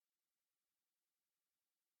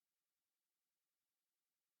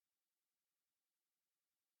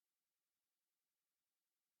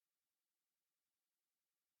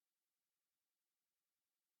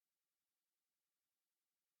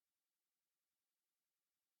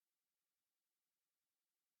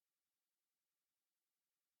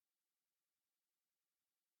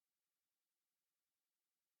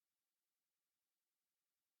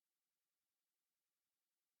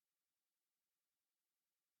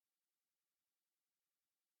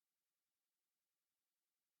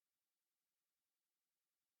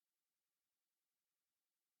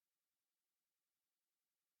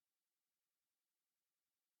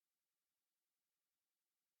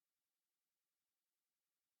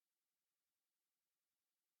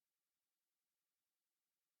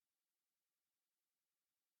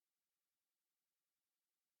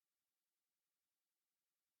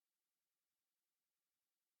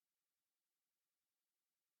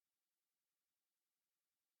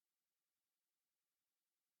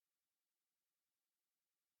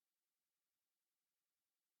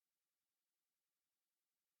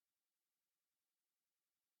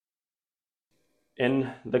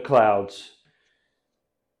in the clouds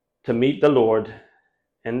to meet the Lord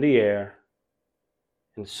in the air,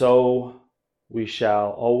 and so we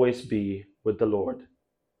shall always be with the Lord.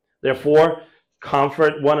 Therefore,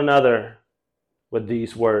 comfort one another with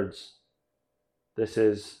these words. This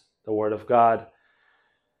is the word of God.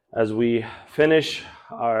 As we finish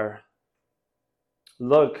our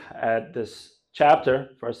look at this chapter,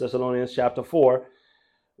 1 Thessalonians chapter 4,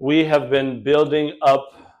 we have been building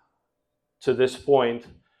up to this point.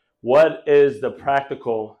 What is the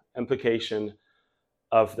practical implication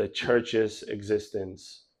of the church's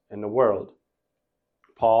existence in the world?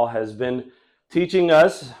 Paul has been teaching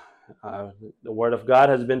us, the Word of God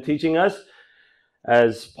has been teaching us,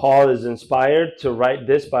 as Paul is inspired to write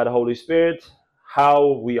this by the Holy Spirit,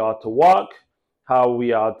 how we ought to walk, how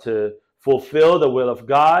we ought to fulfill the will of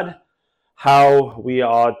God, how we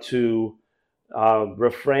ought to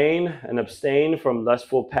refrain and abstain from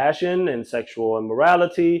lustful passion and sexual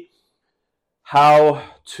immorality, how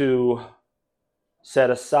to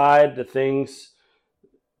set aside the things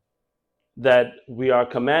that we are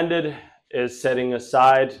commanded is setting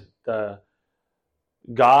aside the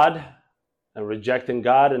God and rejecting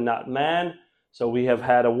God and not man. So we have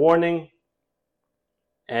had a warning,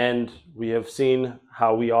 and we have seen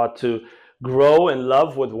how we ought to grow in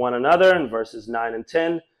love with one another in verses 9 and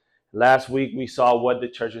 10. Last week we saw what the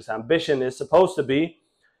church's ambition is supposed to be.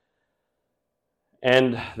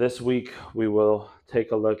 And this week we will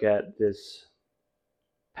take a look at this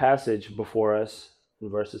passage before us in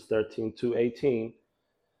verses 13 to 18,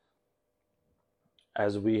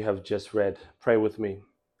 as we have just read. Pray with me.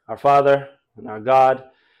 Our Father and our God,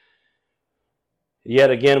 yet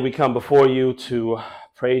again we come before you to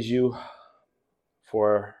praise you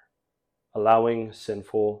for allowing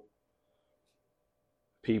sinful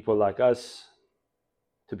people like us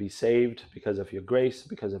to be saved because of your grace,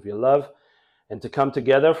 because of your love, and to come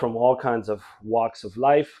together from all kinds of walks of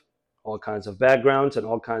life, all kinds of backgrounds, and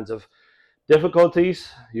all kinds of difficulties.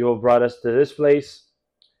 You have brought us to this place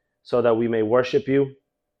so that we may worship you.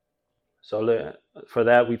 So for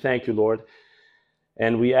that, we thank you, Lord.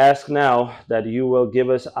 And we ask now that you will give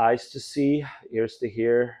us eyes to see, ears to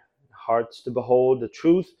hear, hearts to behold the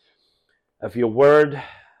truth of your word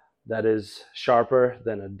that is sharper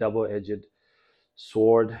than a double-edged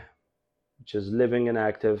sword, which is living and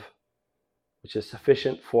active, which is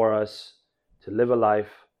sufficient for us to live a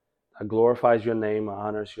life that glorifies your name and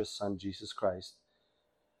honors your Son, Jesus Christ.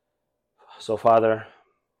 So, Father,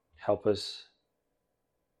 help us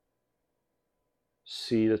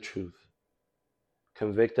see the truth.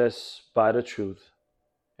 Convict us by the truth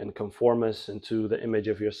and conform us into the image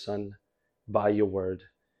of your Son by your word.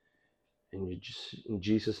 In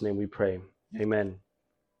Jesus' name we pray. Amen.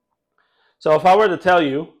 So if I were to tell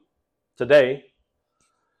you today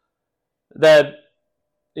that,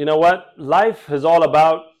 you know what, life is all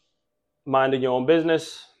about minding your own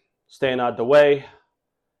business, staying out the way,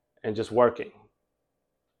 and just working,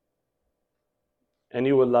 and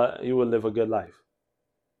you will live a good life.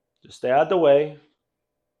 Just stay out the way,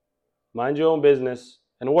 mind your own business,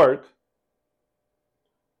 and work.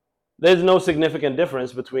 There's no significant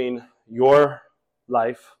difference between your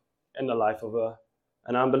life and the life of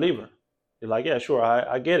an unbeliever. You're like, yeah, sure,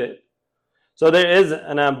 I get it. So there is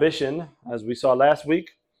an ambition, as we saw last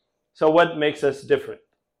week. So what makes us different?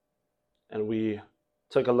 And we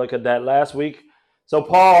took a look at that last week. So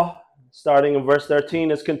Paul, starting in verse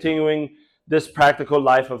 13, is continuing this practical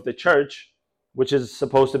life of the church, which is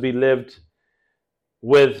supposed to be lived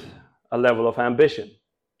with a level of ambition.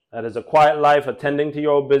 That is a quiet life, attending to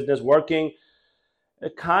your own business, working.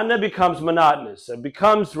 It kind of becomes monotonous. It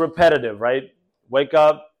becomes repetitive, right? Wake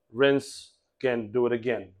up, rinse, again, do it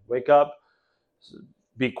again. Wake up,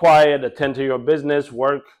 be quiet, attend to your business,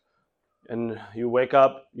 work, and you wake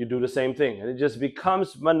up, you do the same thing. And it just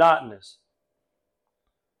becomes monotonous.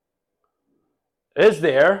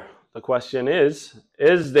 The question is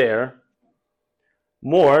there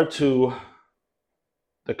more to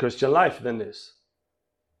the Christian life than this?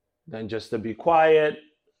 Than just to be quiet,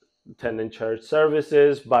 attending church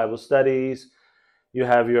services, Bible studies, you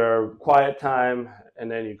have your quiet time, and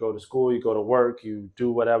then you go to school, you go to work, you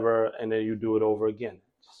do whatever, and then you do it over again.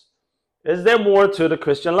 Is there more to the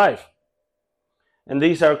Christian life? And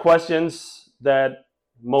these are questions that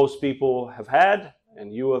most people have had,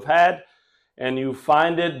 and you have had, and you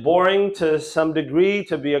find it boring to some degree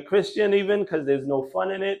to be a Christian even, because there's no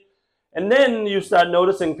fun in it. And then you start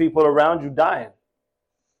noticing people around you dying.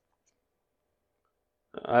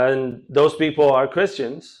 And those people are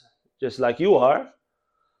Christians, just like you are.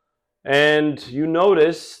 And you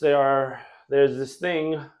notice there's this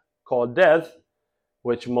thing called death,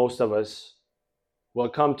 which most of us will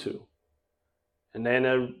come to. And then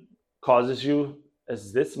it causes you,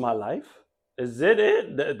 is this my life? Is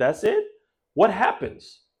it? That's it? What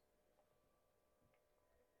happens?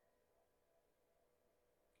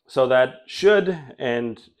 So that should,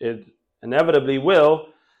 and it inevitably will,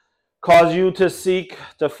 cause you to seek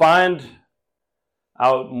to find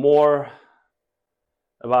out more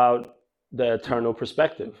about the eternal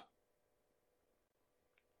perspective.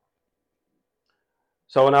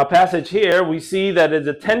 So in our passage here, we see that there's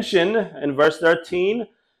a tension in verse 13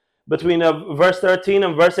 between verse 13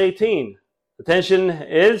 and verse 18. The tension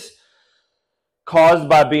is caused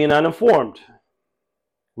by being uninformed.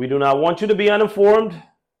 We do not want you to be uninformed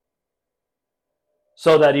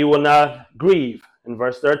so that you will not grieve, in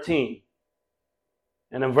verse 13.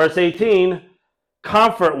 And in verse 18,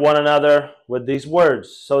 comfort one another with these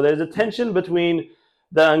words. So there's a tension between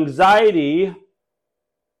the anxiety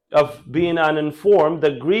of being uninformed,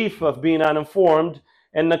 the grief of being uninformed,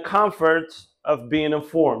 and the comfort of being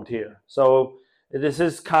informed here. So this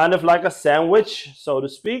is kind of like a sandwich, so to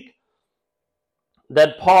speak,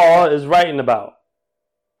 that Paul is writing about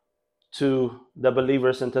to the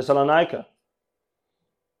believers in Thessalonica.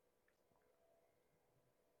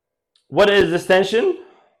 What is this tension?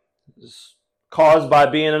 It's caused by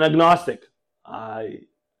being an agnostic. I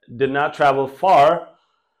did not travel far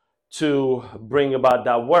to bring about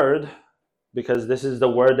that word, because this is the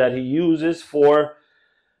word that he uses for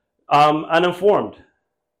uninformed.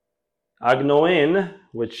 Agnoin,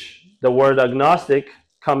 which the word agnostic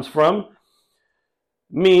comes from,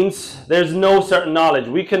 means there's no certain knowledge.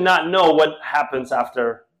 We cannot know what happens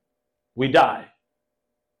after we die.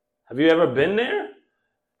 Have you ever been there?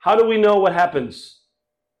 How do we know what happens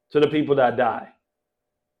to the people that die?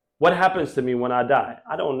 What happens to me when I die?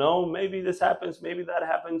 I don't know. Maybe this happens, maybe that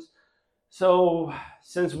happens. So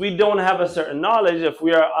since we don't have a certain knowledge, if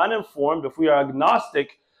we are uninformed, if we are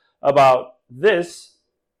agnostic about this,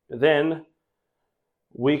 then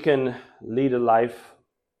we can lead a life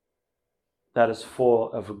that is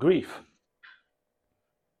full of grief.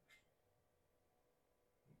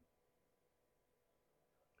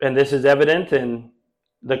 And this is evident in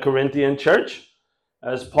the Corinthian church,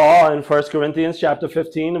 as Paul in 1 Corinthians chapter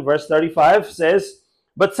 15, verse 35 says,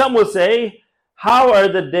 "But some will say, how are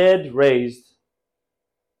the dead raised?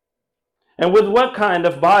 And with what kind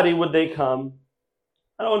of body would they come?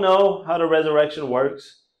 I don't know how the resurrection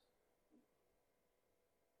works.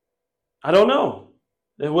 I don't know."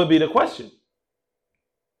 It would be the question.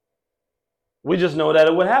 We just know that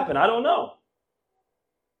it would happen. I don't know.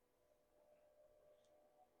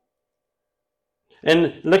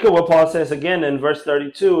 And look at what Paul says again in verse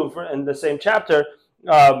 32 in the same chapter.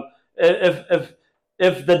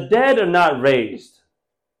 If the dead are not raised,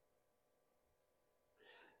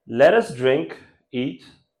 let us drink, eat,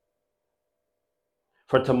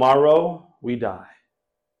 for tomorrow we die.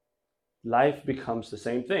 Life becomes the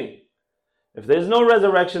same thing. If there's no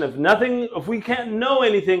resurrection, if we can't know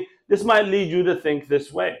anything, this might lead you to think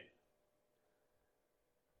this way.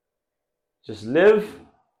 Just live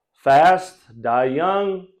fast, die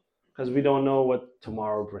young, because we don't know what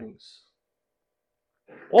tomorrow brings.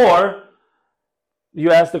 Or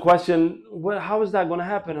you ask the question, well, how is that going to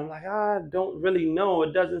happen? I'm like, I don't really know.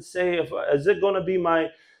 It doesn't say, is it going to be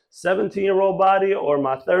my 17-year-old body or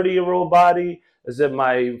my 30-year-old body? Is it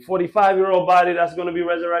my 45-year-old body that's going to be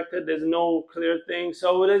resurrected? There's no clear thing.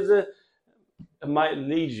 So it might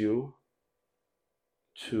lead you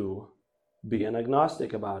to be an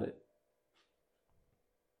agnostic about it.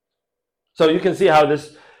 So you can see how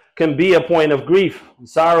this can be a point of grief,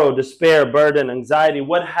 sorrow, despair, burden, anxiety.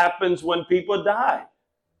 What happens when people die?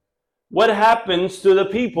 What happens to the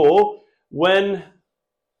people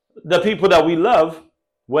that we love,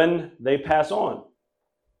 when they pass on?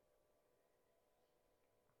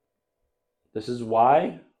 This is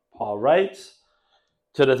why Paul writes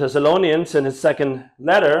to the Thessalonians in his second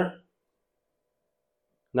letter,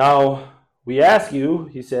 "Now we ask you,"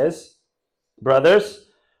 he says, "brothers,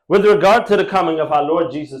 with regard to the coming of our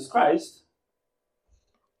Lord Jesus Christ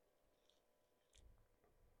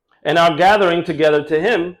and our gathering together to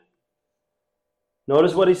him,"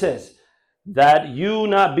 notice what he says, "that you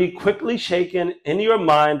not be quickly shaken in your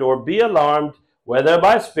mind or be alarmed, whether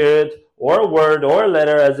by spirit or a word or a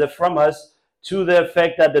letter as if from us, to the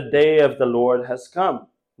effect that the day of the Lord has come."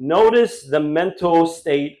 Notice the mental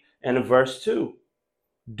state in verse 2.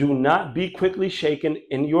 Do not be quickly shaken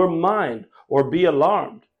in your mind or be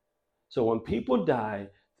alarmed. So when people die,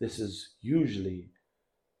 this is usually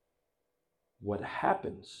what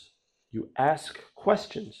happens. You ask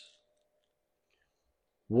questions.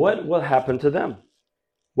 What will happen to them?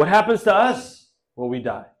 What happens to us when we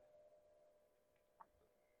die?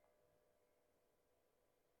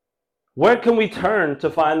 Where can we turn to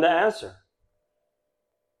find the answer?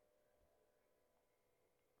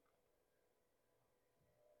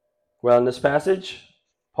 Well, in this passage,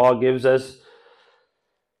 Paul gives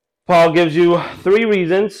you 3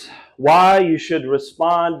 reasons why you should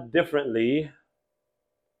respond differently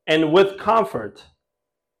and with comfort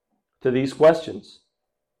to these questions.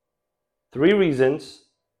 3 reasons.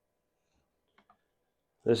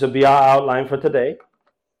 This will be our outline for today.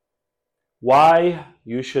 Why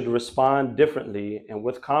you should respond differently and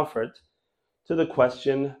with comfort to the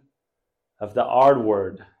question of the R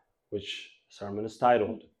word, which the sermon is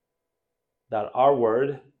titled. That R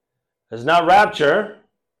word is not rapture,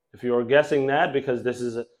 if you were guessing that, because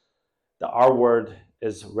the R word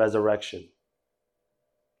is resurrection.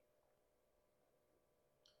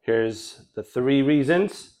 Here's the 3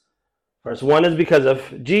 reasons. First one is because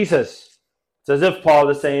of Jesus. It's as if Paul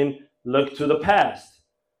is saying, look to the past.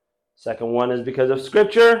 Second one is because of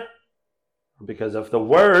Scripture, because of the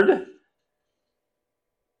Word.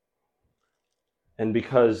 And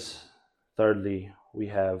because, thirdly, we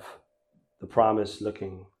have the promise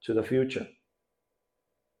looking to the future.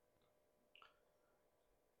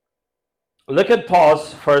 Look at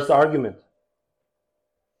Paul's first argument,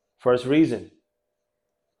 first reason.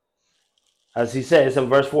 As he says in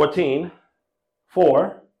verse 14,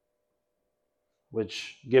 4,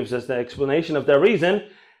 which gives us the explanation of the reason,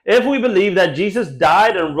 if we believe that Jesus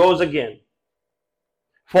died and rose again.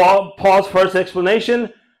 Paul's first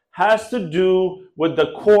explanation has to do with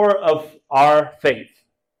the core of our faith.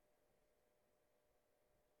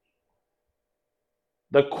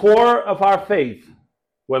 The core of our faith.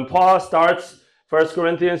 When Paul starts 1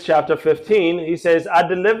 Corinthians chapter 15, he says, I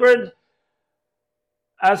delivered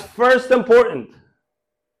as first importance,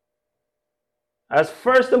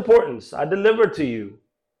 I delivered to you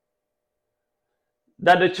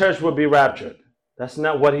that the church would be raptured. That's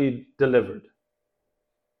not what he delivered.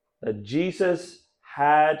 That Jesus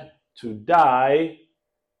had to die,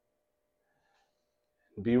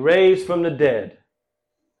 be raised from the dead.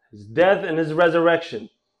 His death and his resurrection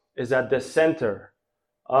is at the center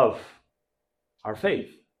of our faith.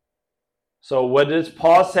 So what does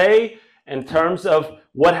Paul say in terms of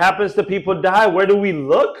what happens to people die? Where do we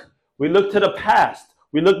look? We look to the past.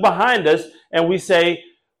 We look behind us and we say,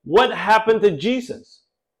 what happened to Jesus?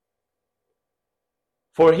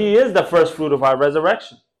 For he is the first fruit of our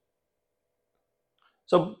resurrection.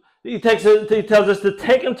 So he tells us to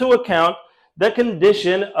take into account the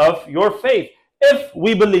condition of your faith. If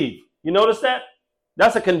we believe. You notice that?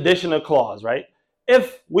 That's a conditional clause, right?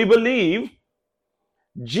 If we believe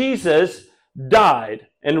Jesus died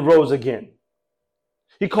and rose again.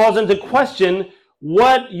 He calls into question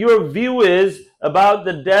what your view is about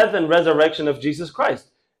the death and resurrection of Jesus Christ.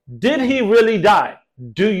 Did he really die?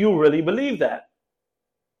 Do you really believe that?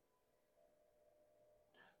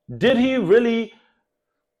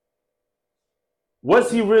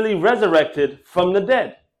 Was he really resurrected from the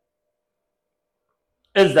dead?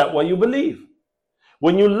 Is that what you believe?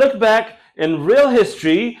 When you look back in real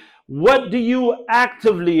history, what do you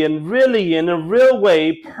actively and really in a real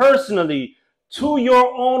way, personally, to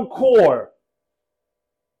your own core,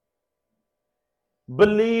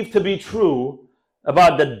 believe to be true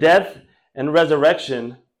about the death and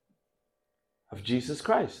resurrection of Jesus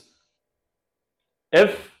Christ?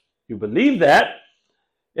 If you believe that,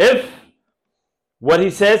 if what he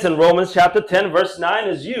says in Romans chapter 10 verse 9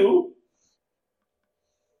 is you,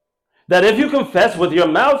 that if you confess with your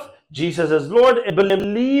mouth Jesus is Lord and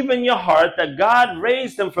believe in your heart that God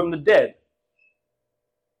raised him from the dead,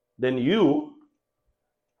 then you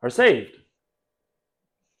are saved.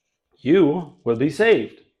 You will be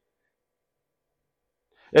saved.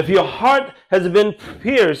 If your heart has been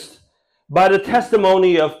pierced by the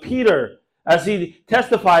testimony of Peter, as he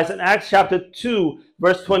testifies in Acts chapter 2,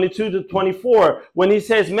 verse 22 to 24, when he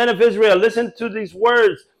says, men of Israel, listen to these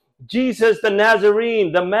words. Jesus the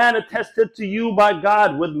Nazarene, the man attested to you by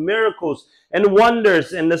God with miracles and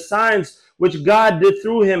wonders and the signs which God did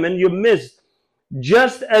through him in your midst,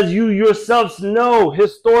 just as you yourselves know,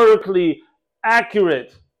 historically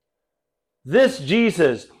accurate. This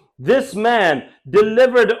Jesus, this man,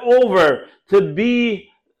 delivered over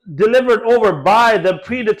by the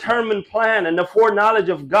predetermined plan and the foreknowledge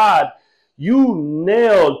of God, you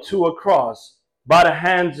nailed to a cross by the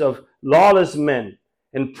hands of lawless men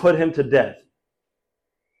and put him to death.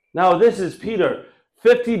 Now this is Peter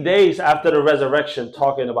 50 days after the resurrection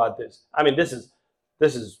talking about this. I mean, this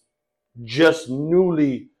is just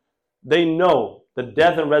newly, they know the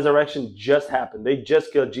death and resurrection just happened. They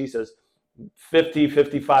just killed Jesus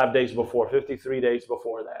 55 days before, 53 days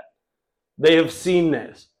before that. They have seen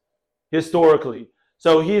this historically.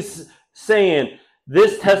 So he's saying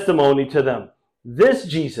this testimony to them. This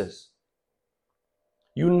Jesus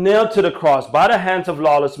you nailed to the cross by the hands of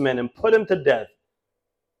lawless men and put him to death.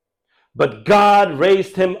 But God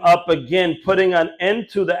raised him up again, putting an end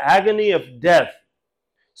to the agony of death,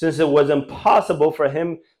 since it was impossible for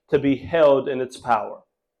him to be held in its power.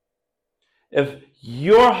 If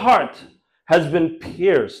your heart has been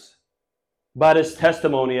pierced by this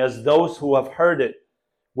testimony, as those who have heard it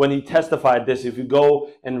when he testified this, if you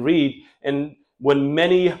go and read, and when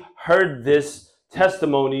many heard this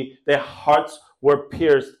testimony, their hearts were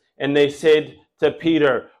pierced, and they said to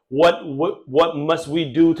Peter, what must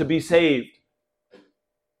we do to be saved?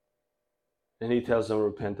 And he tells them,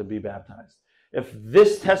 repent and be baptized. If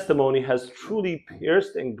this testimony has truly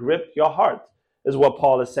pierced and gripped your heart, is what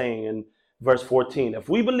Paul is saying in verse 14. If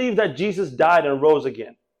we believe that Jesus died and rose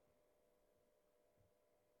again,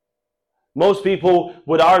 most people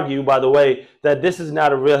would argue, by the way, that this is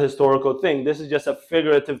not a real historical thing. This is just a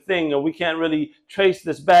figurative thing, and we can't really trace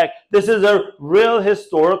this back. This is a real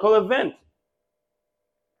historical event.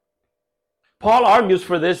 Paul argues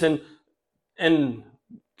for this in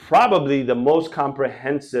probably the most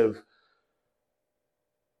comprehensive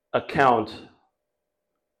account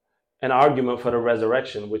and argument for the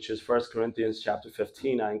resurrection, which is 1 Corinthians chapter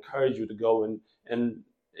 15. I encourage you to go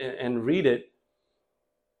and read it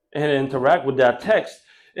and interact with that text.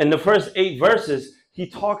 In the first 8 verses, he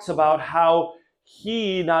talks about how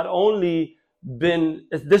he not only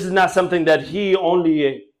this is not something that he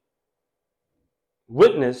only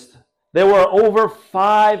witnessed. There were over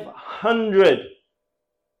 500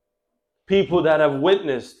 people that have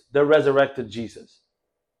witnessed the resurrected Jesus.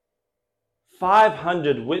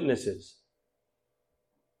 500 witnesses.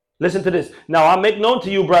 Listen to this. Now I make known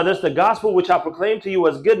to you, brothers, the gospel which I proclaim to you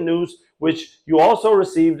as good news, which you also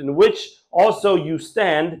received, in which also you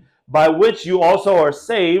stand, by which you also are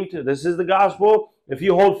saved. This is the gospel. If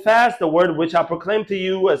you hold fast the word which I proclaim to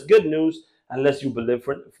you as good news, unless you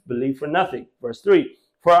believe for nothing. Verse 3.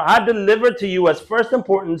 For I delivered to you as first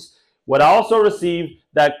importance what I also received,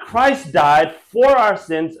 that Christ died for our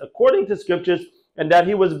sins according to scriptures, and that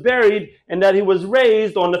he was buried, and that he was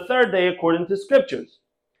raised on the third day according to scriptures,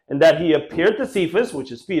 and that he appeared to Cephas,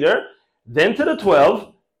 which is Peter, then to the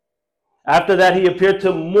 12. After that, he appeared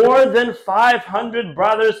to more than 500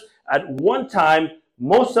 brothers at one time,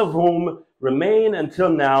 most of whom remain until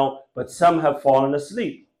now, but some have fallen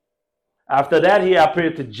asleep. After that, he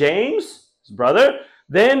appeared to James, his brother,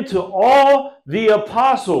 then to all the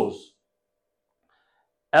apostles.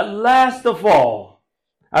 At last of all,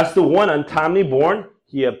 as to one untimely born,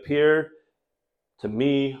 he appeared to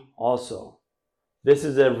me also. This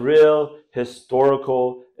is a real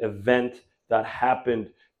historical event that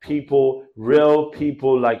happened. Real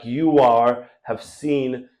people like you have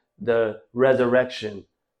seen the resurrection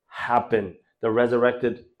happen. The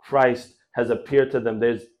resurrected Christ has appeared to them.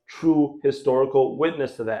 There's true historical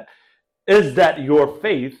witness to that. Is that your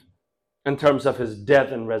faith in terms of his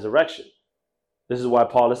death and resurrection? This is why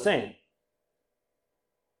Paul is saying,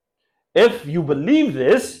 if you believe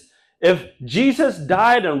this, if Jesus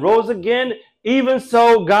died and rose again, even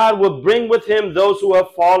so God will bring with him those who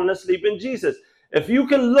have fallen asleep in Jesus. If you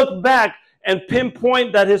can look back and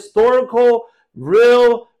pinpoint that historical,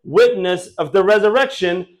 real witness of the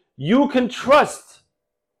resurrection, you can trust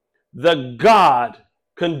that God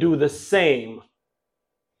can do the same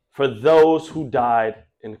for those who died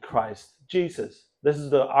in Christ Jesus. This is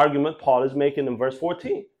the argument Paul is making in verse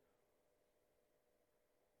 14.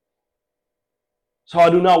 So I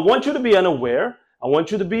do not want you to be unaware. I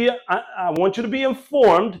want you to be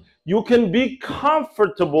informed. You can be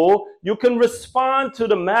comfortable. You can respond to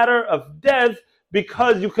the matter of death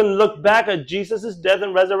because you can look back at Jesus' death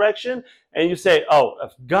and resurrection and you say, oh,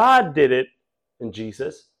 if God did it in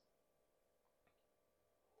Jesus,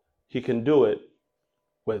 he can do it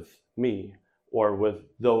with me or with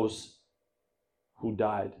those who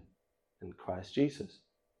died in Christ Jesus.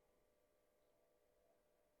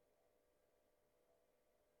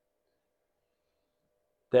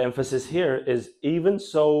 The emphasis here is even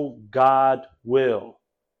so God will.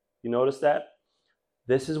 You notice that?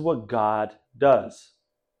 This is what God does.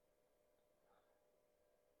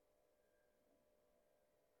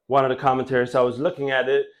 One of the commentaries I was looking at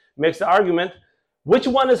it makes the argument, which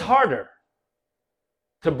one is harder?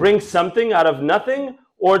 To bring something out of nothing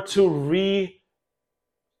or to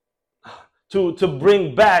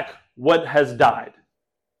bring back what has died?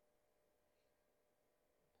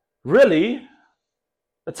 Really,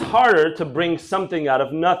 it's harder to bring something out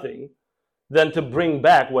of nothing than to bring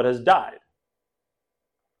back what has died.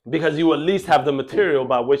 Because you at least have the material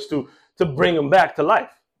by which to bring them back to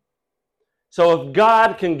life. So if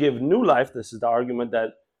God can give new life, this is the argument that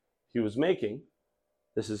he was making.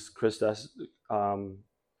 This is Christism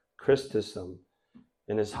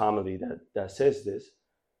in his homily that says this.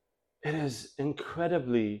 It is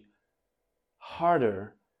incredibly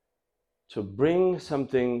harder to bring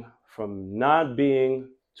something from not being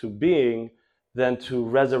to being than to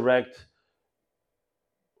resurrect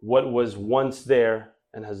what was once there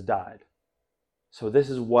and has died. So this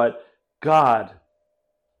is what God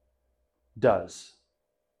does.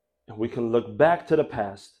 And we can look back to the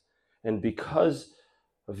past, and because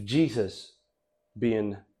of Jesus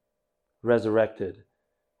being resurrected,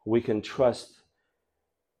 we can trust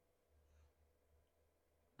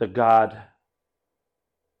that God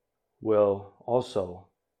will also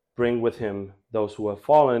bring with him those who have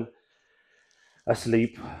fallen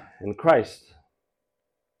asleep in Christ.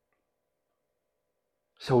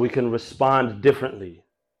 So we can respond differently.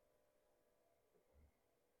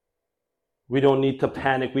 We don't need to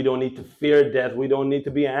panic. We don't need to fear death. We don't need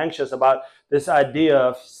to be anxious about this idea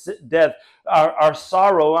of death. Our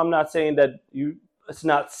sorrow, I'm not saying that it's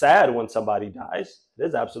not sad when somebody dies. It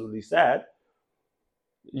is absolutely sad.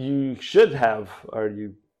 You should have, or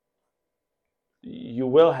you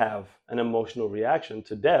will have an emotional reaction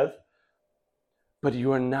to death, but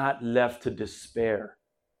you are not left to despair.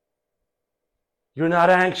 You're not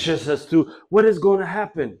anxious as to what is going to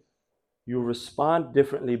happen. You respond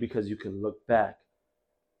differently because you can look back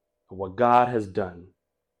at what God has done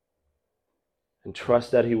and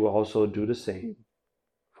trust that he will also do the same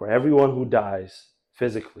for everyone who dies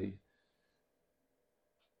physically.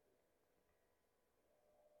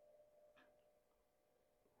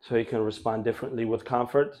 So he can respond differently with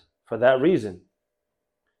comfort for that reason.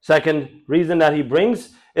 Second reason that he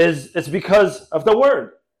brings is it's because of the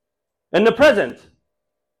word in the present.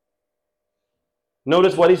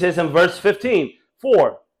 Notice what he says in verse 15,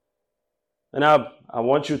 4. And I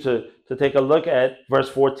want you to take a look at verse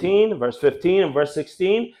 14, verse 15, and verse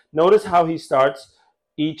 16. Notice how he starts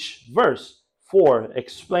each verse. 4,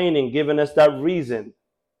 explaining, giving us that reason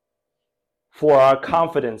for our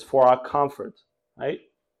confidence, for our comfort. Right?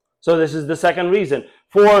 So this is the second reason.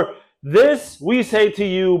 For this we say to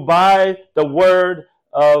you by the word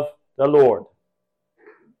of the Lord.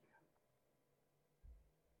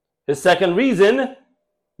 The second reason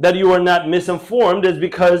that you are not misinformed is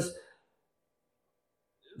because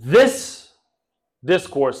this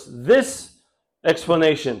discourse, this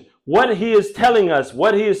explanation, what he is telling us,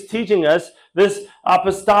 what he is teaching us, this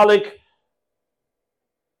apostolic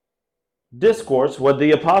discourse, what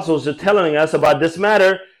the apostles are telling us about this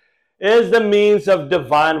matter, is the means of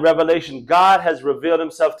divine revelation. God has revealed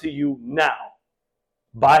himself to you now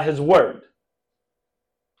by his word.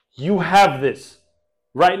 You have this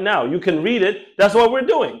right now. You can read it. That's what we're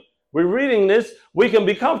doing. We're reading this. We can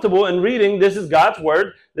be comfortable in reading. This is God's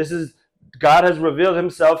word. God has revealed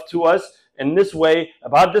himself to us in this way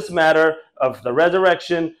about this matter of the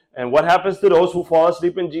resurrection and what happens to those who fall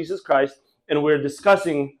asleep in Jesus Christ. And we're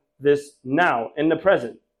discussing this now in the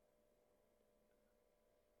present.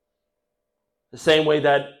 The same way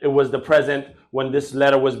that it was the present when this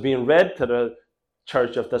letter was being read to the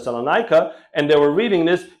church of Thessalonica, and they were reading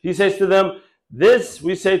this, he says to them, this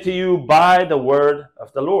we say to you by the word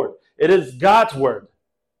of the Lord. It is God's word,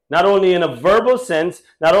 not only in a verbal sense,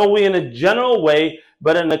 not only in a general way,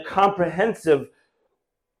 but in a comprehensive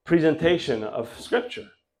presentation of Scripture.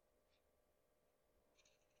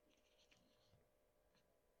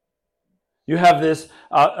 You have this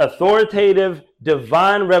authoritative,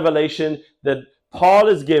 divine revelation that Paul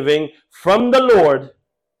is giving from the Lord,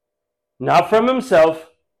 not from himself,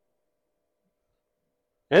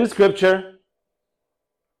 in Scripture,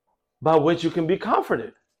 by which you can be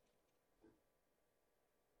comforted,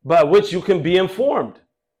 by which you can be informed,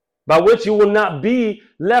 by which you will not be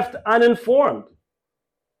left uninformed.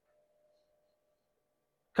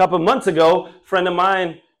 A couple of months ago, a friend of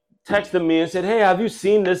mine texted me and said, hey, have you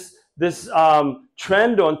seen this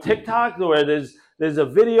trend on TikTok where there's a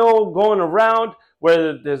video going around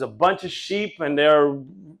where there's a bunch of sheep and they're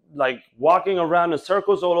like walking around in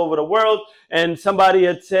circles all over the world, and somebody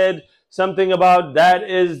had said something about that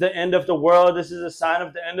is the end of the world, this is a sign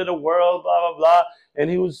of the end of the world, blah, blah, blah. And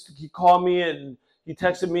he called me and he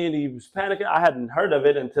texted me and he was panicking. I hadn't heard of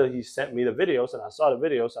it until he sent me the videos, and I saw the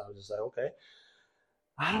videos. So I was just like, okay.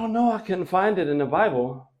 I don't know, I couldn't find it in the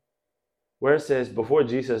Bible where it says before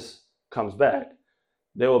Jesus comes back,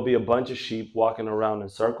 there will be a bunch of sheep walking around in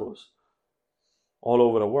circles all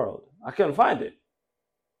over the world. I couldn't find it.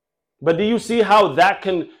 But do you see how that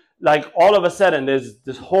can, like, all of a sudden there's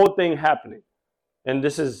this whole thing happening? And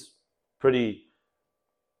this is pretty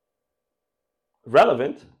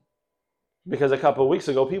relevant. Because a couple of weeks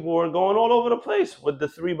ago, people were going all over the place with the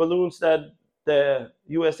 3 balloons that the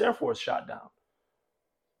U.S. Air Force shot down.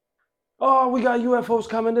 Oh, we got UFOs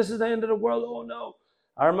coming. This is the end of the world. Oh, no.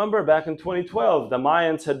 I remember back in 2012, the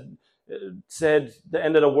Mayans had said the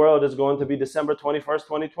end of the world is going to be December 21st,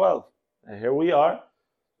 2012. And here we are,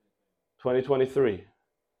 2023.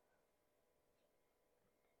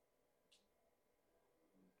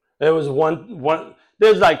 There was one.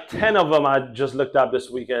 There's like 10 of them I just looked up this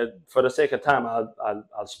weekend. For the sake of time,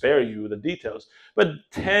 I'll spare you the details. But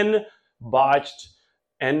 10 botched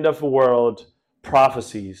end of world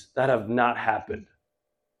prophecies that have not happened.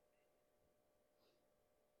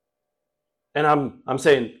 And I'm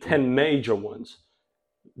saying 10 major ones.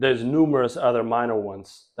 There's numerous other minor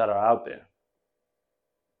ones that are out there.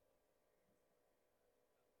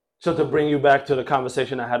 So to bring you back to the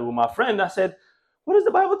conversation I had with my friend, I said, what does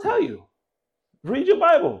the Bible tell you? Read your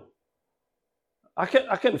Bible. I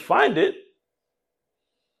couldn't find it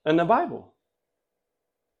in the Bible.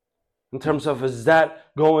 In terms of, is that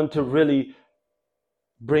going to really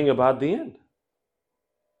bring about the end?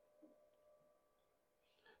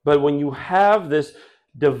 But when you have this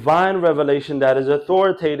divine revelation that is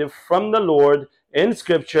authoritative from the Lord in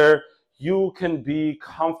Scripture, you can be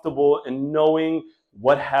comfortable in knowing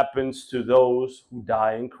what happens to those who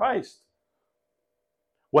die in Christ.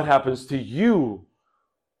 What happens to you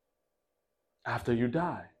after you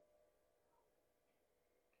die?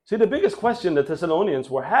 See, the biggest question the Thessalonians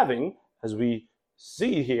were having, as we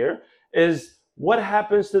see here, is what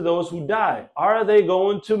happens to those who die? Are they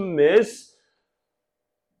going to miss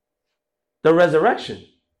the resurrection?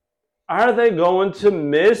 Are they going to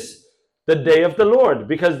miss the day of the Lord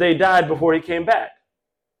because they died before he came back?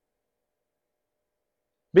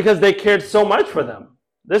 Because they cared so much for them.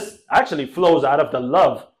 This actually flows out of the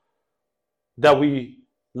love that we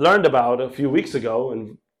learned about a few weeks ago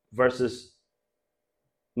in verses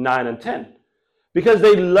 9 and 10. Because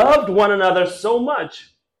they loved one another so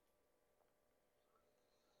much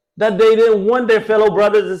that they didn't want their fellow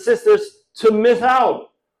brothers and sisters to miss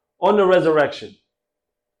out on the resurrection.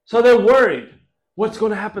 So they're worried. What's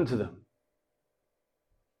going to happen to them?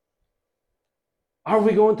 Are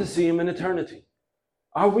we going to see him in eternity?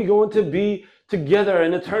 Are we going to be together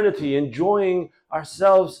in eternity, enjoying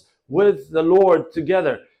ourselves with the Lord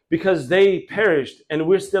together? Because they perished and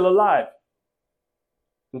we're still alive.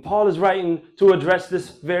 And Paul is writing to address this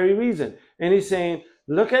very reason. And he's saying,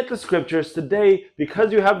 look at the scriptures today,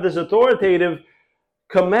 because you have this authoritative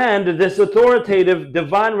command, this authoritative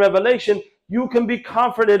divine revelation, you can be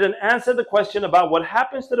comforted and answer the question about what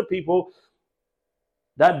happens to the people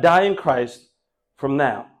that die in Christ from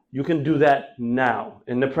now. You can do that now,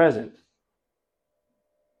 in the present.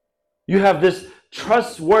 You have this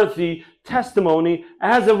trustworthy testimony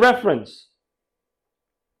as a reference.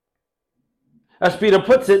 As Peter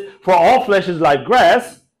puts it, for all flesh is like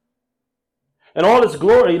grass, and all its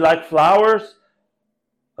glory like flowers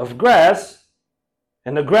of grass,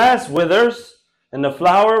 and the grass withers, and the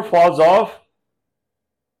flower falls off.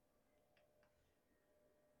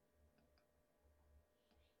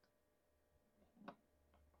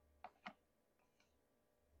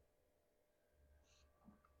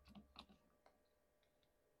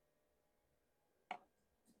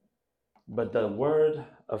 But the word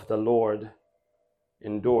of the Lord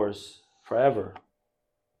endures forever.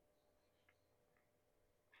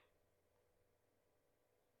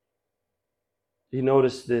 You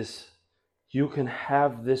notice this. You can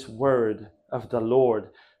have this word of the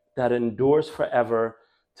Lord that endures forever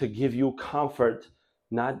to give you comfort,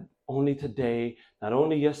 not only today, not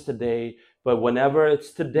only yesterday, but whenever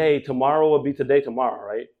it's today, tomorrow will be today, tomorrow,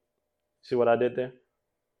 right? See what I did there?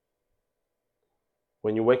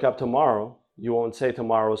 When you wake up tomorrow, you won't say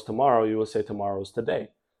tomorrow's tomorrow, you will say tomorrow's today.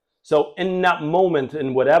 So in that moment,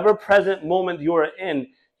 in whatever present moment you are in,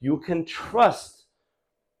 you can trust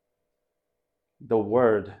the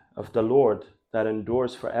word of the Lord that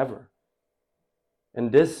endures forever.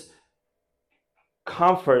 And this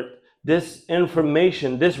comfort, this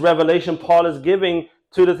information, this revelation Paul is giving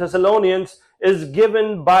to the Thessalonians is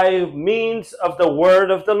given by means of the word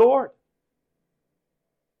of the Lord.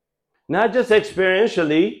 Not just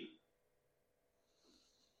experientially,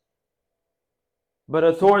 but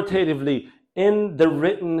authoritatively in the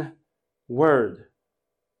written word.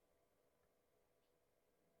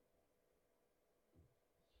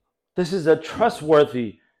 This is a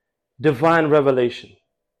trustworthy divine revelation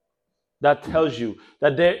that tells you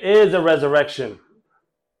that there is a resurrection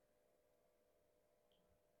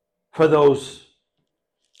for those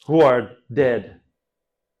who are dead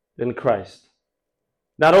in Christ.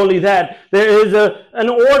 Not only that, there is an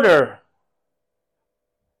order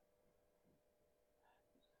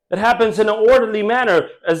It happens in an orderly manner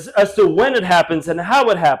as to when it happens and how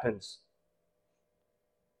it happens.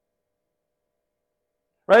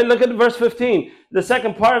 Right? Look at verse 15. The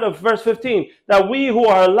second part of verse 15. That we who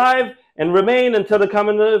are alive and remain until the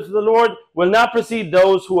coming of the Lord will not precede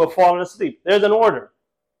those who have fallen asleep. There's an order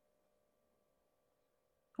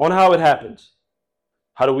on how it happens.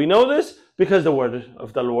 How do we know this? Because the word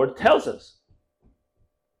of the Lord tells us.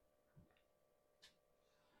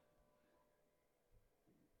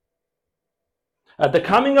 At the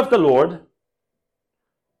coming of the Lord,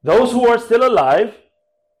 those who are still alive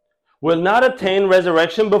will not attain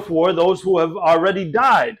resurrection before those who have already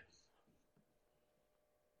died.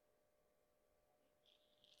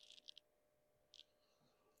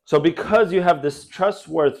 So because you have this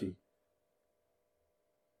trustworthy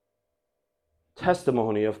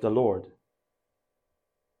testimony of the Lord.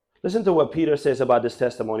 Listen to what Peter says about this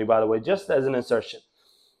testimony, by the way, just as an insertion.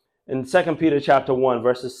 In 2 Peter chapter 1,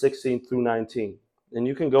 verses 16 through 19. And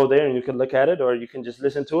you can go there and you can look at it, or you can just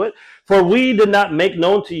listen to it. For we did not make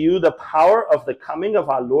known to you the power of the coming of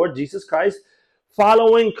our Lord Jesus Christ,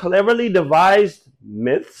 following cleverly devised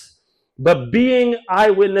myths, but being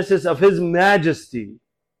eyewitnesses of his majesty.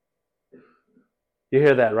 You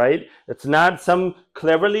hear that, right? It's not some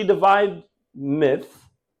cleverly devised myth,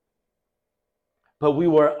 but we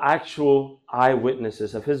were actual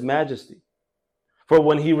eyewitnesses of his majesty. For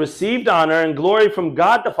when he received honor and glory from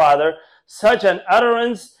God the Father, such an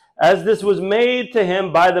utterance as this was made to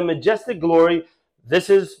him by the majestic glory, this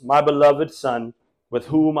is my beloved Son, with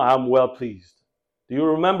whom I am well pleased. Do you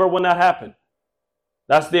remember when that happened?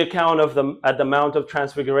 That's the account of at the Mount of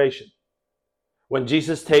Transfiguration. When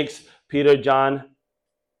Jesus takes Peter, John,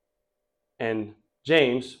 and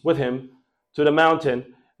James with him to the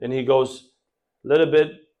mountain, and he goes a little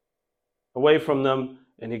bit away from them,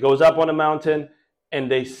 and he goes up on the mountain, and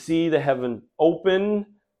they see the heaven open,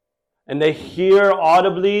 and they hear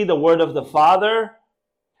audibly the word of the Father,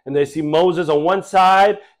 and they see Moses on one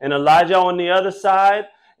side and Elijah on the other side,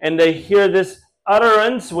 and they hear this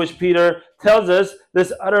utterance, which Peter tells us,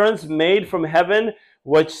 this utterance made from heaven,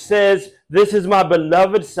 which says, this is my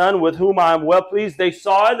beloved Son with whom I am well pleased. They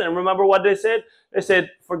saw it, and remember what they said? They said,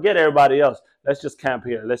 forget everybody else. Let's just camp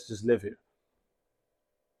here. Let's just live here.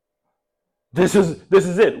 This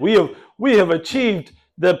is it. We have achieved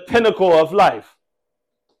the pinnacle of life.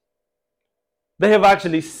 They have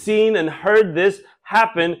actually seen and heard this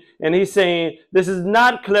happen, and he's saying, this is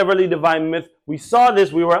not cleverly divine myth. We saw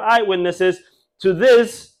this. We were eyewitnesses to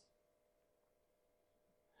this.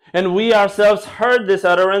 And we ourselves heard this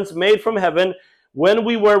utterance made from heaven when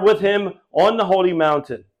we were with him on the holy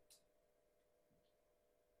mountain.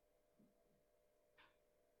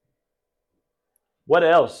 What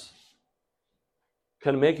else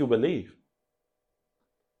can make you believe?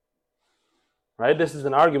 Right? This is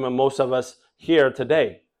an argument most of us hear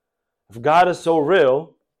today. If God is so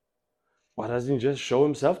real, why doesn't he just show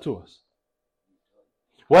himself to us?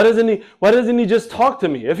 Why doesn't he just talk to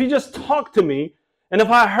me? If he just talked to me, and if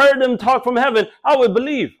I heard him talk from heaven, I would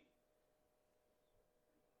believe.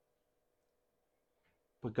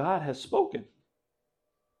 But God has spoken.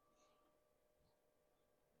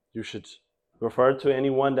 You should refer to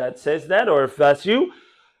anyone that says that, or if that's you,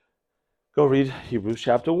 go read Hebrews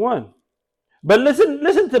chapter 1. But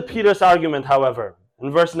listen to Peter's argument, however,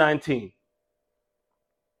 in verse 19.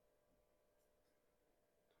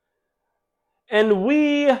 And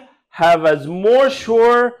we have as more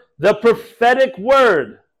sure the prophetic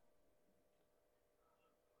word,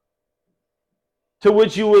 to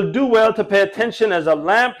which you will do well to pay attention as a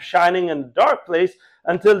lamp shining in a dark place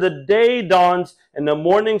until the day dawns and the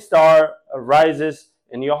morning star arises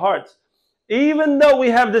in your hearts. Even though we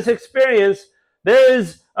have this experience, there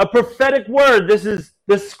is a prophetic word. This is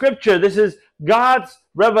the scripture. This is God's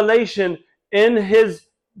revelation in his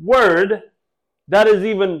word that is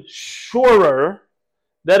even surer,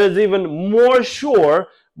 that is even more sure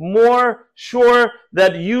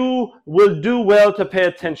that you will do well to pay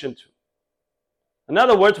attention to. In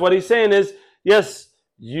other words, what he's saying is, yes,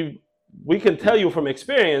 we can tell you from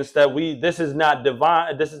experience that this is not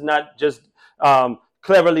divine. This is not just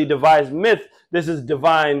cleverly devised myth. This is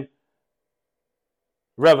divine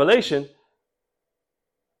revelation.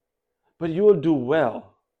 But you will do well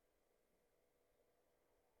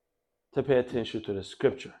to pay attention to the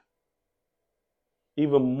scripture.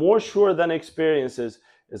 Even more sure than experiences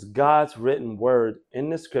is God's written word in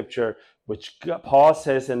the scripture, which Paul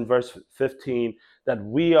says in verse 15, that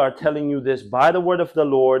we are telling you this by the word of the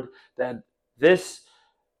Lord, that this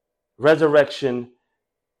resurrection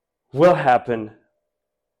will happen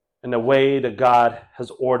in the way that God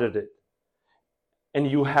has ordered it.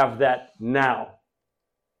 And you have that now.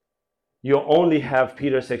 You only have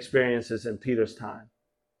Peter's experiences in Peter's time.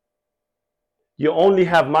 You only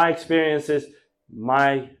have my experiences in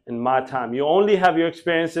my time. You only have your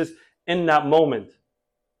experiences in that moment.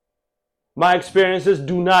 My experiences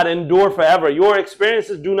do not endure forever. Your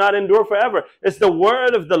experiences do not endure forever. It's the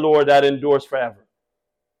word of the Lord that endures forever.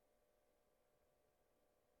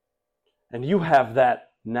 And you have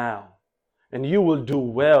that now. And you will do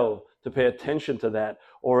well to pay attention to that,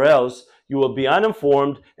 or else you will be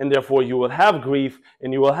uninformed, and therefore you will have grief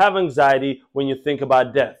and you will have anxiety when you think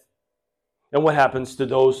about death. And what happens to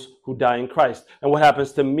those who die in Christ? And what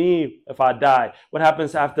happens to me if I die? What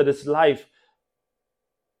happens after this life?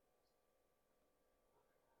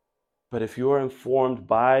 But if you are informed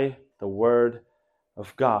by the Word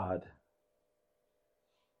of God,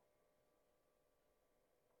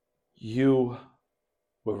 you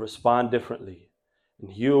will respond differently.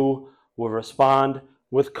 And you will respond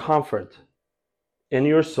with comfort in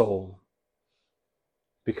your soul,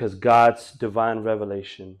 because God's divine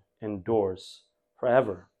revelation endures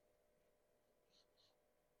forever.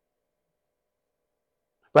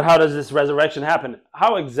 But how does this resurrection happen?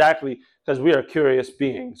 How exactly? Because we are curious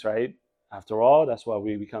beings, right? After all, that's why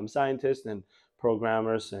we become scientists and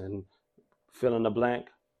programmers and fill in the blank.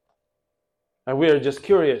 And we are just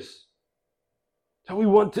curious. And we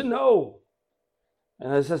want to know.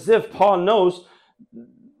 And it's as if Paul knows,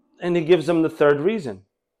 and he gives them the third reason.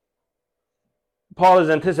 Paul is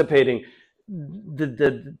anticipating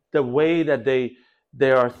the way that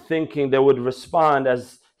they are thinking they would respond,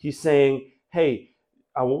 as he's saying, hey,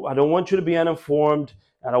 I don't want you to be uninformed.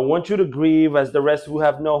 I don't want you to grieve as the rest who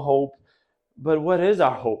have no hope. But what is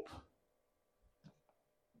our hope?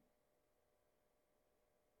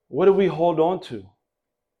 What do we hold on to?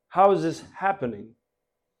 How is this happening?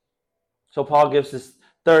 So Paul gives this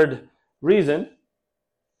third reason.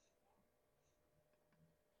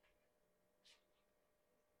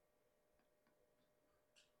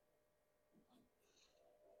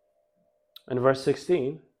 In verse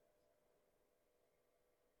 16,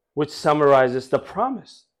 which summarizes the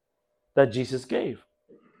promise that Jesus gave.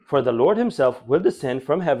 For the Lord himself will descend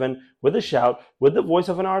from heaven with a shout, with the voice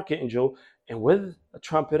of an archangel, and with a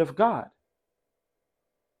trumpet of God.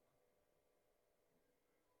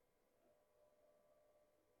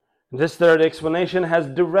 This third explanation has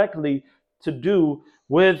directly to do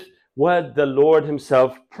with what the Lord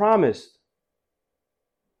himself promised.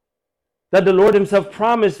 That the Lord himself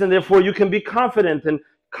promised, and therefore you can be confident and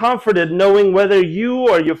comforted, knowing whether you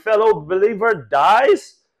or your fellow believer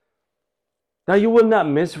dies, that you will not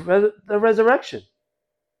miss the resurrection.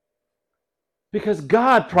 Because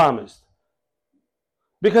God promised.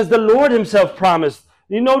 Because the Lord himself promised.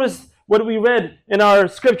 You notice what we read in our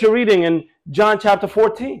scripture reading in John chapter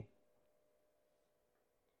 14.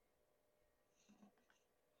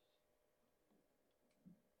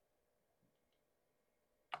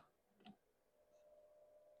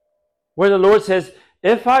 Where the Lord says,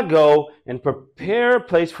 if I go and prepare a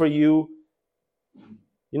place for you,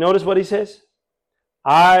 you notice what he says?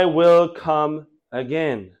 I will come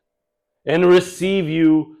again and receive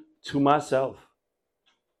you to myself.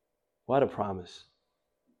 What a promise.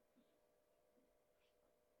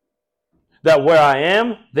 That where I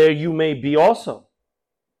am, there you may be also.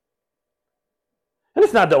 And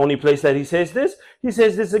it's not the only place that he says this. He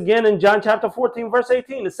says this again in John chapter 14, verse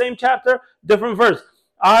 18. The same chapter, different verse.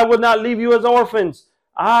 I will not leave you as orphans.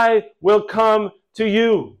 I will come to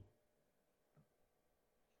you.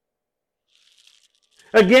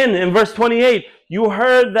 Again, in verse 28, you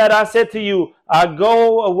heard that I said to you, I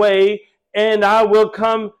go away and I will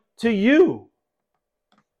come to you.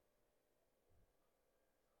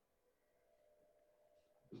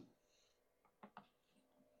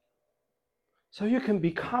 So you can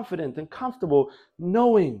be confident and comfortable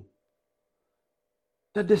knowing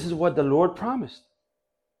that this is what the Lord promised.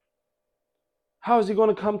 How is he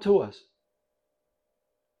going to come to us?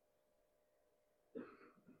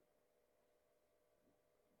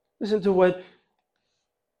 Listen to what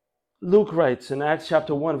Luke writes in Acts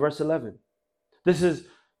chapter 1, verse 11. This is,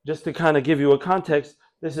 just to kind of give you a context,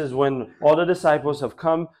 this is when all the disciples have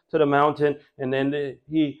come to the mountain, and then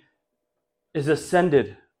he is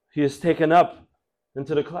ascended. He is taken up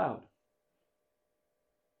into the cloud.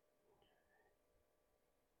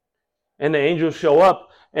 And the angels show up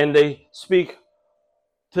and they speak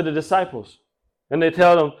to the disciples. And they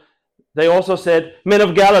tell them, they also said, men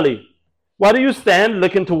of Galilee, why do you stand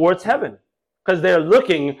looking towards heaven? Because they're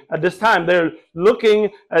looking at this time, they're looking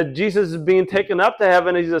at Jesus being taken up to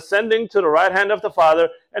heaven. He's ascending to the right hand of the Father,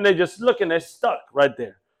 and they're just looking, they're stuck right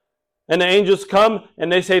there. And the angels come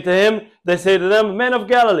and they say to them, men of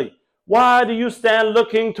Galilee, Why do you stand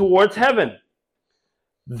looking towards heaven?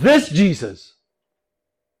 This Jesus,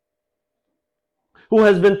 who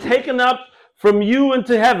has been taken up from you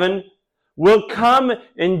into heaven, will come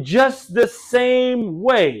in just the same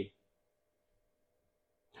way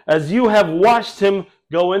as you have watched him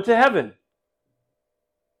go into heaven.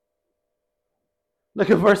 Look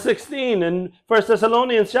at verse 16 in 1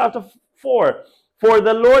 Thessalonians chapter 4. For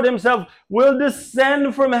the Lord himself will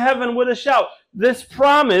descend from heaven with a shout. This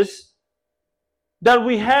promise that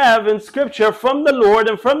we have in Scripture from the Lord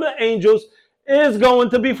and from the angels is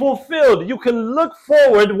going to be fulfilled. You can look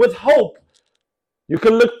forward with hope. You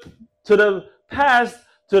can look to the past,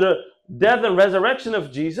 to the death and resurrection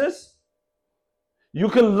of Jesus. You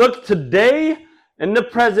can look today in the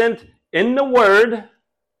present in the Word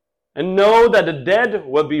and know that the dead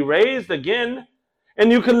will be raised again.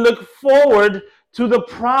 And you can look forward to the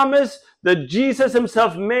promise that Jesus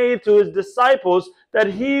himself made to his disciples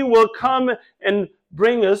that he will come and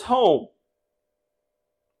bring us home.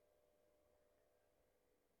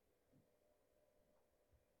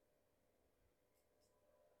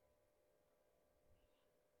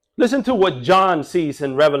 Listen to what John sees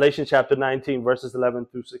in Revelation chapter 19, verses 11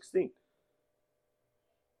 through 16.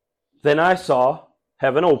 Then I saw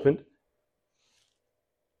heaven opened,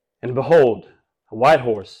 and behold, a white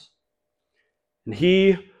horse. And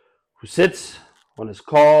he who sits on is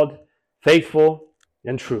called Faithful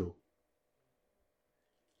and True.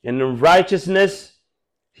 In righteousness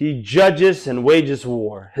he judges and wages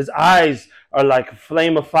war. His eyes are like a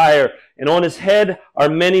flame of fire, and on his head are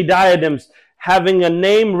many diadems, having a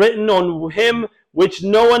name written on him which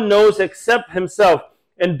no one knows except himself,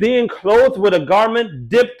 and being clothed with a garment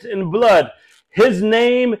dipped in blood. His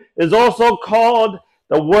name is also called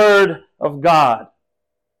the Word of God.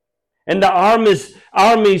 And the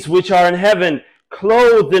armies which are in heaven,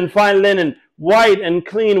 clothed in fine linen, white and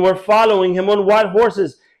clean, were following him on white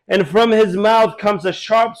horses. And from his mouth comes a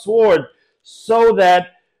sharp sword, so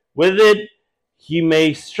that with it he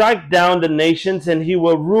may strike down the nations, and he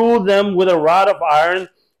will rule them with a rod of iron.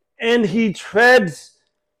 And he treads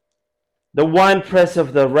the winepress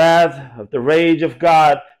of the wrath of the rage of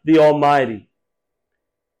God the Almighty.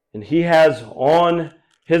 And he has on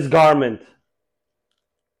his garment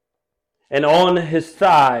and on his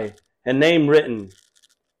thigh a name written,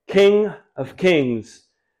 King of Kings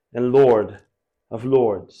and Lord of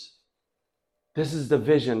Lords. This is the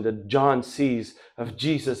vision that John sees of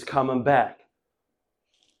Jesus coming back.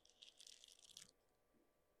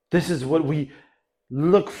 This is what we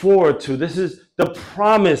look forward to. This is the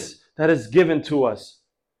promise that is given to us.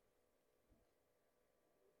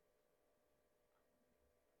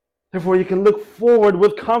 Therefore, you can look forward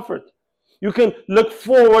with comfort. You can look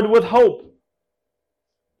forward with hope.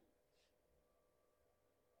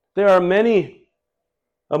 There are many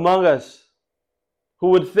among us who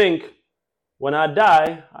would think, when I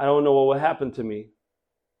die, I don't know what will happen to me.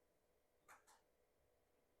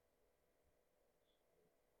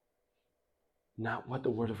 Not what the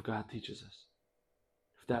Word of God teaches us.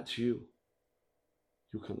 If that's you,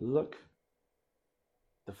 you can look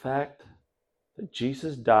at the fact that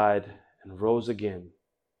Jesus died and rose again.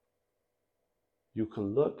 You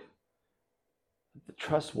can look at the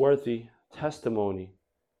trustworthy testimony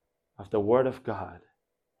of the Word of God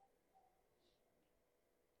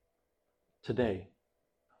today,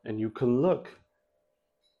 and you can look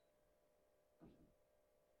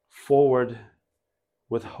forward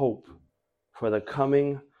with hope for the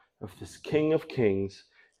coming of this King of Kings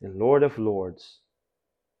and Lord of Lords,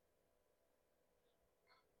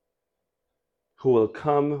 who will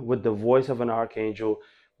come with the voice of an archangel,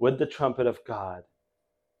 with the trumpet of God.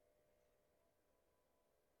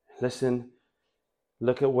 Listen,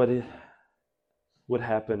 look at what would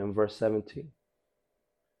happen in verse 17.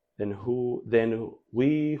 Then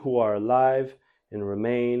we who are alive and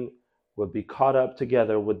remain will be caught up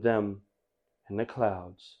together with them in the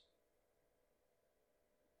clouds.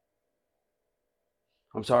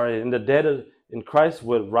 I'm sorry, and the dead in Christ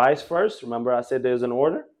will rise first. Remember I said there's an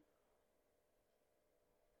order?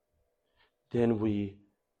 Then we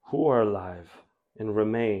who are alive and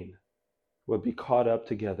remain will be caught up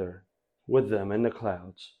together with them in the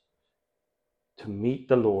clouds to meet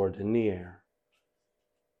the Lord in the air.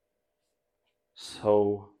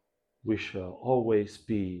 So we shall always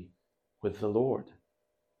be with the Lord.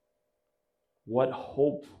 What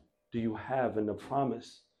hope do you have in the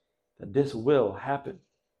promise that this will happen?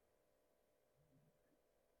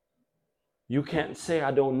 You can't say,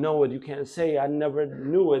 I don't know it. You can't say, I never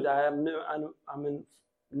knew it. I'm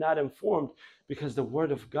not informed, because the Word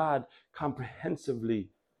of God comprehensively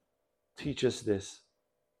teaches this.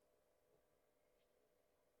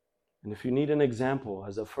 And if you need an example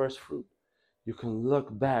as a first fruit, you can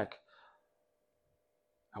look back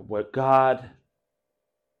at what God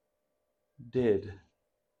did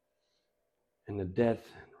in the death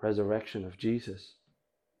and resurrection of Jesus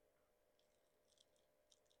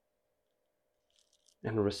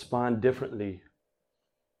and respond differently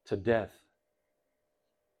to death.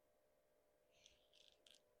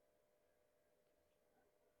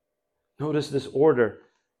 Notice this order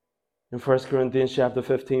in 1 Corinthians chapter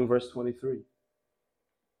 15, verse 23.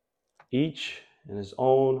 Each in his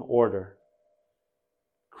own order.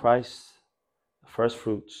 Christ, the first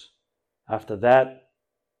fruits. After that,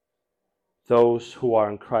 those who are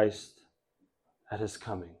in Christ at his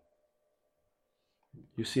coming.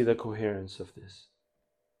 You see the coherence of this.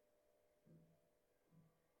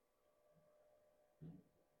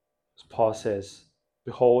 As Paul says,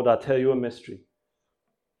 behold, I tell you a mystery.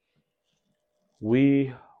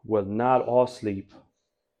 We will not all sleep,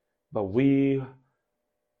 but we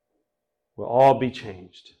will all be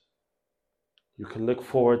changed. You can look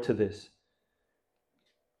forward to this.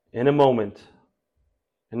 In a moment,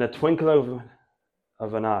 in the twinkling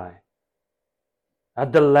of an eye,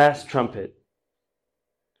 at the last trumpet,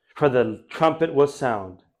 for the trumpet will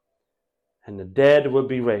sound, and the dead will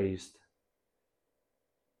be raised,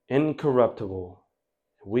 incorruptible.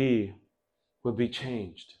 We will be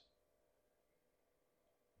changed.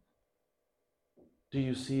 Do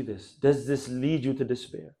you see this? Does this lead you to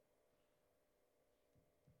despair?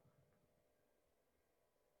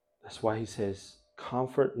 That's why he says,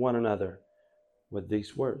 comfort one another with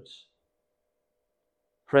these words.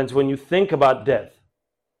 Friends, when you think about death,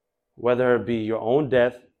 whether it be your own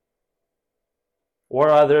death or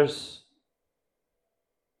others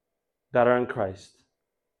that are in Christ,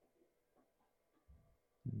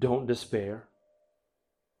 don't despair.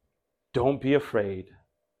 Don't be afraid,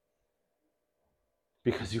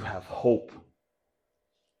 because you have hope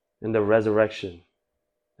in the resurrection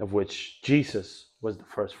of which Jesus was the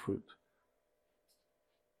first fruit.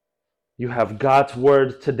 You have God's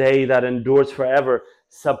word today that endures forever,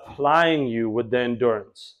 supplying you with the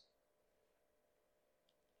endurance.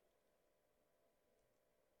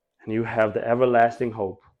 And you have the everlasting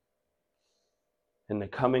hope in the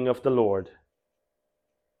coming of the Lord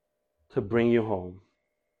to bring you home.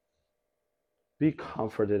 Be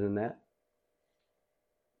comforted in that.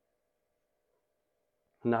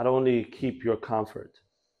 Not only keep your comfort,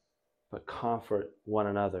 but comfort one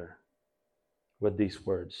another with these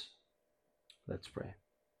words. Let's pray.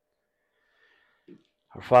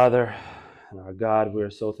 Our Father and our God, we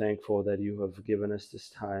are so thankful that you have given us this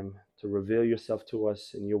time to reveal yourself to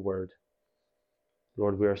us in your word.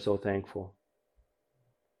 Lord, we are so thankful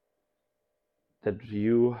that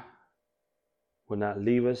you will not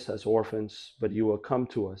leave us as orphans, but you will come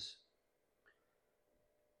to us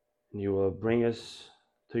and you will bring us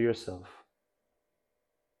to yourself.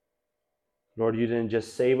 Lord, you didn't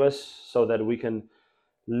just save us so that we can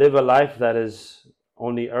live a life that is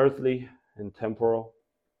only earthly and temporal,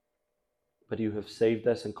 but you have saved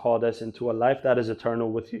us and called us into a life that is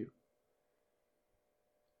eternal with you.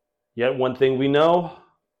 Yet one thing we know,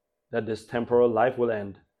 that this temporal life will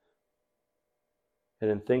end. And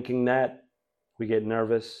in thinking that, we get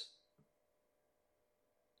nervous,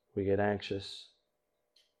 we get anxious.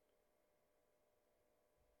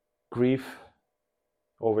 Grief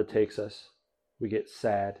overtakes us. We get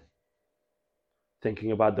sad,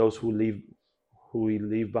 thinking about those who we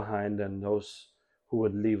leave behind and those who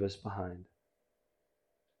would leave us behind.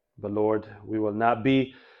 But Lord, we will not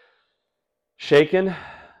be shaken.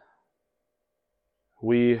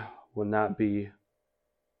 We will not be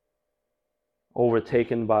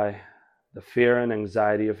overtaken by the fear and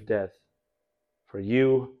anxiety of death. For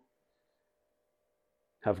you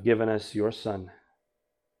have given us your Son,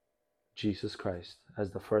 Jesus Christ, as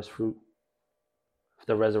the first fruit of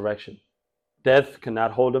the resurrection. Death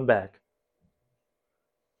cannot hold him back.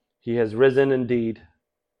 He has risen indeed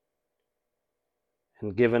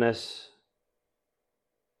and given us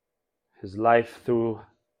his life through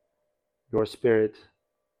your Spirit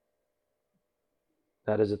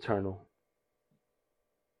that is eternal.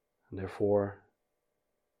 And therefore,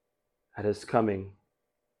 at his coming,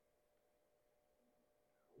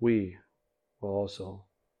 we will also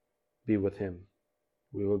be with him.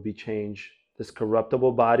 We will be changed. This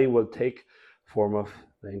corruptible body will take form of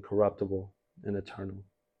the incorruptible and eternal.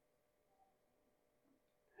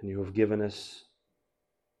 And you have given us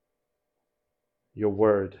your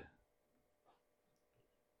word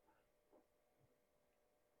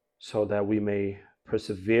so that we may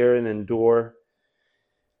persevere and endure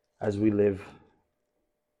as we live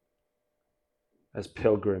as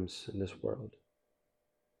pilgrims in this world.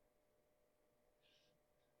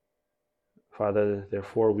 Father,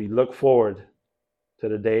 therefore, we look forward to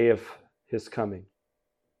the day of his coming.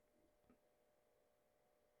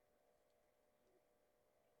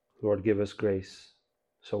 Lord, give us grace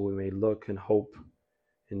so we may look in hope,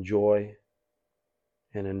 in joy,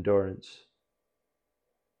 and endurance,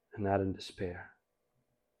 and not in despair.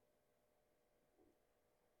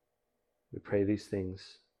 We pray these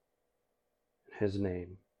things in his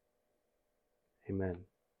name. Amen.